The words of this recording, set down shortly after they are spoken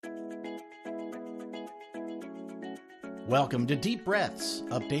Welcome to Deep Breaths,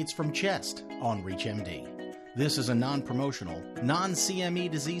 updates from CHEST on ReachMD. This is a non-promotional, non-CME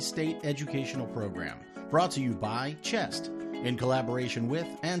disease state educational program brought to you by CHEST in collaboration with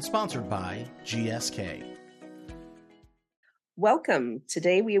and sponsored by GSK. Welcome.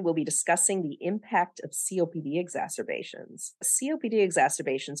 Today we will be discussing the impact of COPD exacerbations. COPD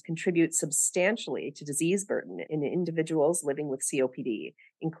exacerbations contribute substantially to disease burden in individuals living with COPD,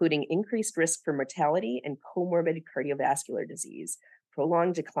 including increased risk for mortality and comorbid cardiovascular disease,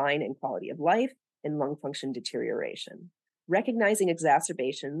 prolonged decline in quality of life, and lung function deterioration. Recognizing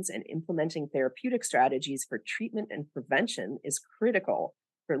exacerbations and implementing therapeutic strategies for treatment and prevention is critical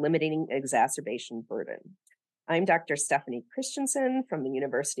for limiting exacerbation burden. I'm Dr. Stephanie Christensen from the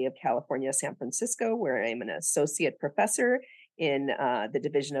University of California, San Francisco, where I'm an associate professor in the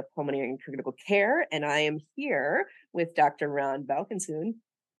Division of Pulmonary and Critical Care, and I am here with Dr. Ron Balkensoon.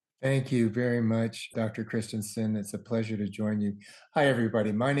 Thank you very much, Dr. Christensen. It's a pleasure to join you. Hi,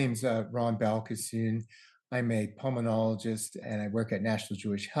 everybody. My name's Ron Balkensoon. I'm a pulmonologist and I work at National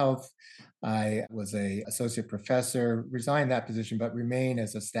Jewish Health. I was an associate professor, resigned that position, but remain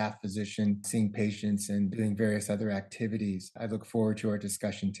as a staff physician, seeing patients and doing various other activities. I look forward to our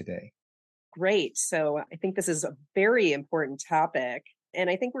discussion today. Great. So I think this is a very important topic. And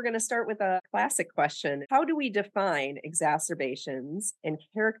I think we're going to start with a classic question. How do we define exacerbations and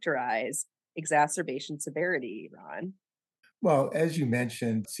characterize exacerbation severity, Ron? Well, as you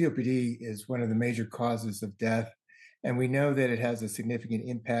mentioned, COPD is one of the major causes of death, and we know that it has a significant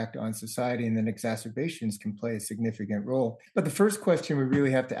impact on society, and then exacerbations can play a significant role. But the first question we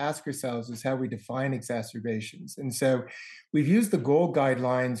really have to ask ourselves is how we define exacerbations. And so we've used the GOLD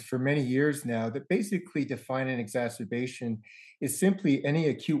guidelines for many years now that basically define an exacerbation is simply any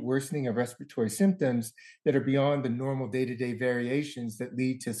acute worsening of respiratory symptoms that are beyond the normal day-to-day variations that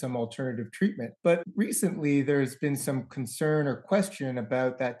lead to some alternative treatment. But recently, there's been some concern or question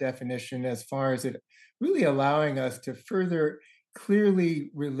about that definition as far as it really allowing us to further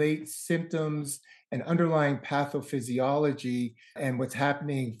clearly relate symptoms and underlying pathophysiology and what's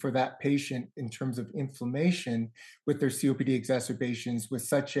happening for that patient in terms of inflammation with their COPD exacerbations with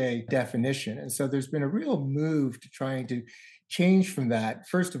such a definition. And so there's been a real move to trying to change from that.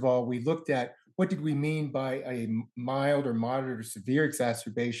 First of all, we looked at what did we mean by a mild or moderate or severe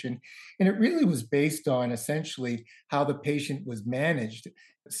exacerbation? And it really was based on essentially how the patient was managed.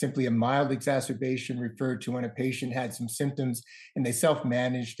 Simply a mild exacerbation referred to when a patient had some symptoms and they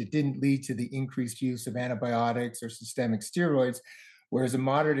self-managed. It didn't lead to the increased use of antibiotics or systemic steroids. Whereas a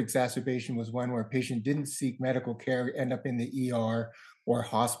moderate exacerbation was one where a patient didn't seek medical care, end up in the ER or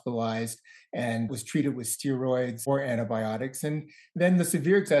hospitalized and was treated with steroids or antibiotics. And then the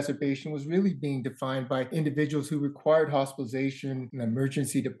severe exacerbation was really being defined by individuals who required hospitalization,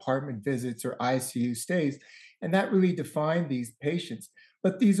 emergency department visits, or ICU stays. And that really defined these patients.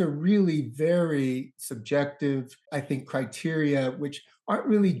 But these are really very subjective, I think, criteria, which aren't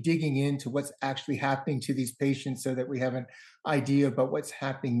really digging into what's actually happening to these patients so that we have an idea about what's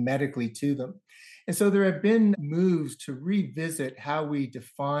happening medically to them. And so there have been moves to revisit how we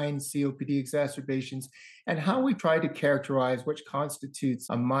define COPD exacerbations and how we try to characterize what constitutes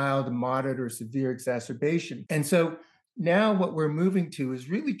a mild, moderate, or severe exacerbation. And so now what we're moving to is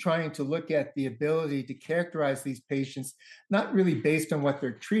really trying to look at the ability to characterize these patients, not really based on what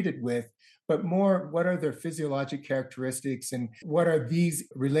they're treated with, but more what are their physiologic characteristics and what are these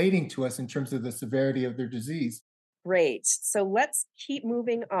relating to us in terms of the severity of their disease. Great. So let's keep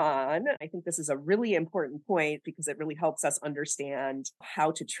moving on. I think this is a really important point because it really helps us understand how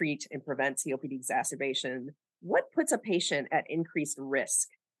to treat and prevent COPD exacerbation. What puts a patient at increased risk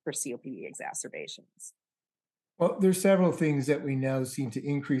for COPD exacerbations? Well, there's several things that we know seem to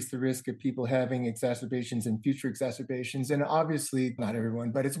increase the risk of people having exacerbations and future exacerbations. And obviously, not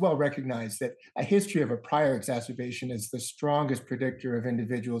everyone, but it's well recognized that a history of a prior exacerbation is the strongest predictor of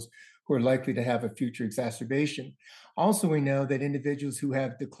individuals who are likely to have a future exacerbation. Also, we know that individuals who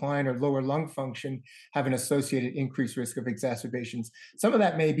have decline or lower lung function have an associated increased risk of exacerbations. Some of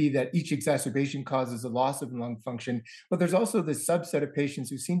that may be that each exacerbation causes a loss of lung function, but there's also this subset of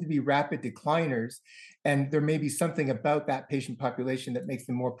patients who seem to be rapid decliners, and there may be something about that patient population that makes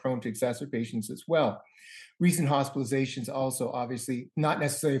them more prone to exacerbations as well. Recent hospitalizations also, obviously, not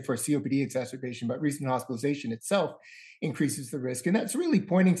necessarily for COPD exacerbation, but recent hospitalization itself increases the risk. And that's really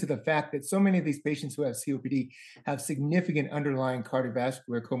pointing to the fact that so many of these patients who have COPD have significant underlying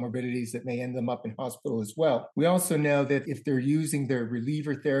cardiovascular comorbidities that may end them up in hospital as well. We also know that if they're using their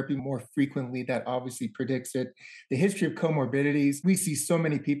reliever therapy more frequently, that obviously predicts it. The history of comorbidities, we see so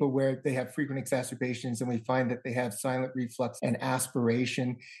many people where they have frequent exacerbations and we find that they have silent reflux and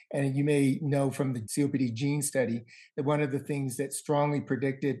aspiration. And you may know from the COPD gene study that one of the things that strongly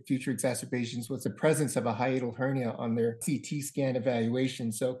predicted future exacerbations was the presence of a hiatal hernia on their CT scan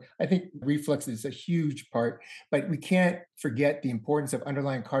evaluation. So I think reflux is a huge part, but we can't forget the importance of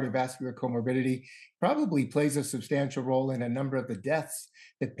underlying cardiovascular comorbidity. Probably plays a substantial role in a number of the deaths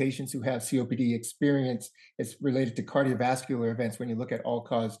that patients who have COPD experience. It's related to cardiovascular events when you look at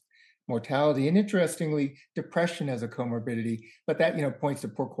all-cause mortality. And interestingly, depression as a comorbidity, but that, points to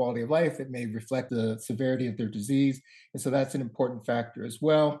poor quality of life that may reflect the severity of their disease. And so that's an important factor as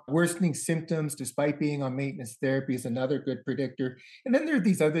well. Worsening symptoms despite being on maintenance therapy is another good predictor. And then there are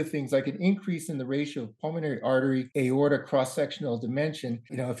these other things like an increase in the ratio of pulmonary artery aorta cross-sectional dimension.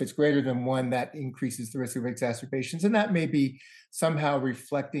 If it's greater than 1, that increases the risk of exacerbations. And that may be somehow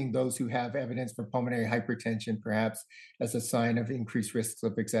reflecting those who have evidence for pulmonary hypertension, perhaps as a sign of increased risks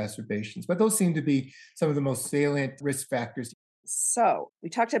of exacerbations. But those seem to be some of the most salient risk factors. So we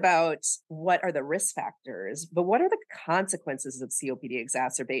talked about what are the risk factors, but what are the consequences of COPD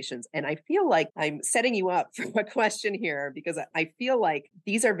exacerbations? And I feel like I'm setting you up for a question here because I feel like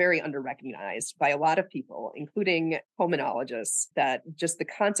these are very underrecognized by a lot of people, including pulmonologists, that just the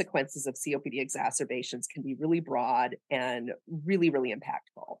consequences of COPD exacerbations can be really broad and really, really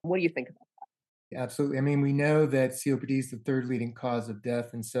impactful. What do you think about that? Absolutely. I mean, we know that COPD is the third leading cause of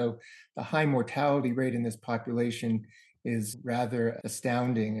death. And so the high mortality rate in this population is rather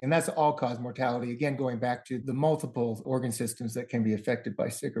astounding. And that's all-cause mortality, again, going back to the multiple organ systems that can be affected by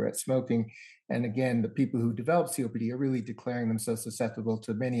cigarette smoking. And again, the people who develop COPD are really declaring themselves susceptible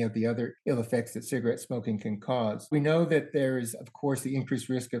to many of the other ill effects that cigarette smoking can cause. We know that there is, of course, the increased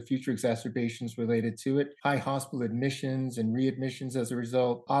risk of future exacerbations related to it. High hospital admissions and readmissions as a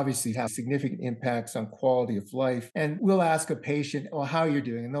result obviously have significant impacts on quality of life. And we'll ask a patient, well, how you're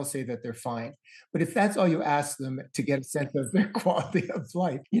doing? And they'll say that they're fine. But if that's all you ask them to get a sense of their quality of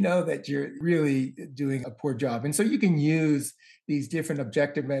life, you know that you're really doing a poor job. And so you can use these different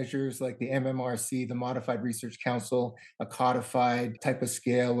objective measures like the MMRC, the Modified Research Council, a codified type of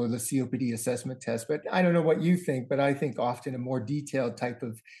scale, or the COPD assessment test. But I don't know what you think, but I think often a more detailed type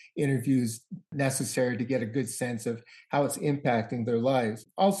of interview is necessary to get a good sense of how it's impacting their lives.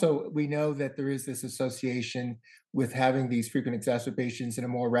 Also, we know that there is this association with having these frequent exacerbations and a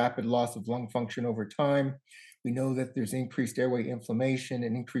more rapid loss of lung function over time. We know that there's increased airway inflammation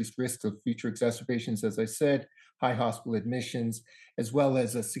and increased risk of future exacerbations, as I said, high hospital admissions, as well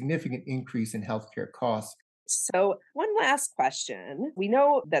as a significant increase in healthcare costs. So one last question. We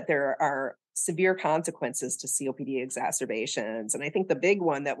know that there are severe consequences to COPD exacerbations. And I think the big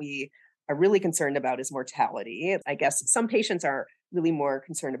one that we are really concerned about is mortality. I guess some patients are really more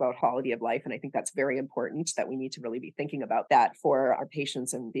concerned about quality of life. And I think that's very important that we need to really be thinking about that for our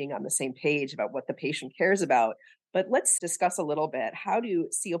patients and being on the same page about what the patient cares about. But let's discuss a little bit, how do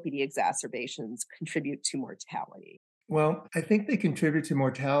COPD exacerbations contribute to mortality? Well, I think they contribute to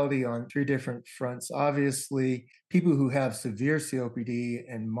mortality on 3 different fronts. Obviously, people who have severe COPD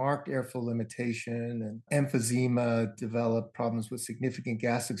and marked airflow limitation and emphysema develop problems with significant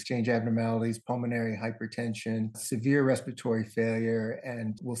gas exchange abnormalities, pulmonary hypertension, severe respiratory failure,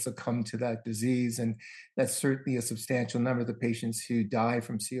 and will succumb to that disease. And that's certainly a substantial number of the patients who die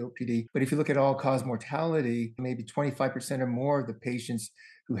from COPD. But if you look at all-cause mortality, maybe 25% or more of the patients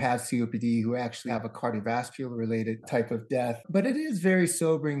who have COPD who actually have a cardiovascular related type of death. But it is very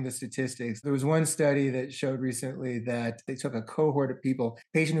sobering, the statistics. There was one study that showed recently that they took a cohort of people,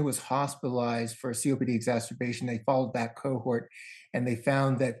 a patient who was hospitalized for a COPD exacerbation. They followed that cohort and they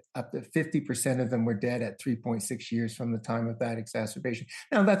found that up to 50% of them were dead at 3.6 years from the time of that exacerbation.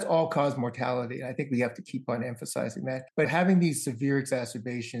 Now, that's all-cause mortality. And I think we have to keep on emphasizing that. But having these severe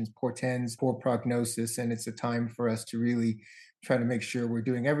exacerbations portends poor prognosis, and it's a time for us to really try to make sure we're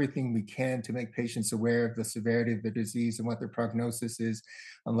doing everything we can to make patients aware of the severity of the disease and what their prognosis is,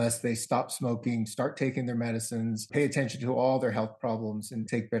 unless they stop smoking, start taking their medicines, pay attention to all their health problems, and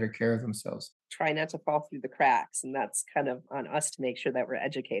take better care of themselves. Try not to fall through the cracks. And that's kind of on us to make sure that we're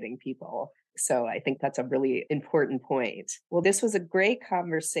educating people. So I think that's a really important point. Well, this was a great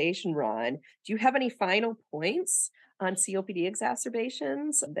conversation, Ron. Do you have any final points on COPD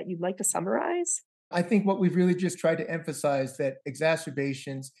exacerbations that you'd like to summarize? I think what we've really just tried to emphasize that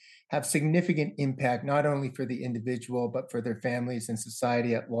exacerbations have significant impact, not only for the individual, but for their families and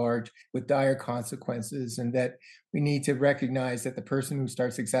society at large, with dire consequences, and that we need to recognize that the person who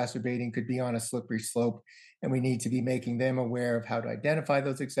starts exacerbating could be on a slippery slope, and we need to be making them aware of how to identify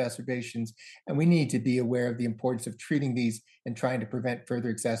those exacerbations, and we need to be aware of the importance of treating these and trying to prevent further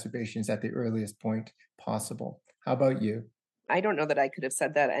exacerbations at the earliest point possible. How about you? I don't know that I could have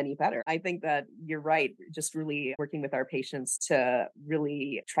said that any better. I think that you're right. Just really working with our patients to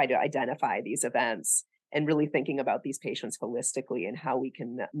really try to identify these events and really thinking about these patients holistically and how we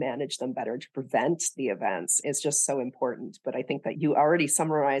can manage them better to prevent the events is just so important. But I think that you already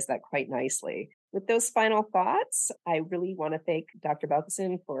summarized that quite nicely. With those final thoughts, I really want to thank Dr.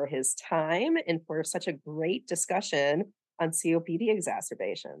 Balkason for his time and for such a great discussion on COPD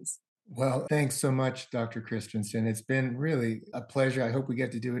exacerbations. Well, thanks so much, Dr. Christensen. It's been really a pleasure. I hope we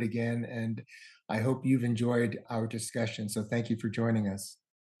get to do it again, and I hope you've enjoyed our discussion. So thank you for joining us.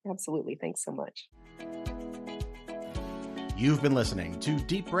 Absolutely. Thanks so much. You've been listening to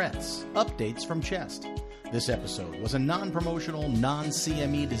Deep Breaths, Updates from CHEST. This episode was a non-promotional,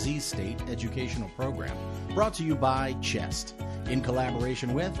 non-CME disease state educational program brought to you by CHEST in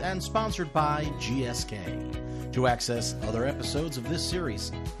collaboration with and sponsored by GSK. To access other episodes of this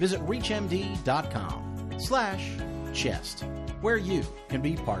series, visit reachmd.com/chest, where you can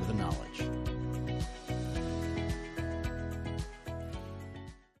be part of the knowledge.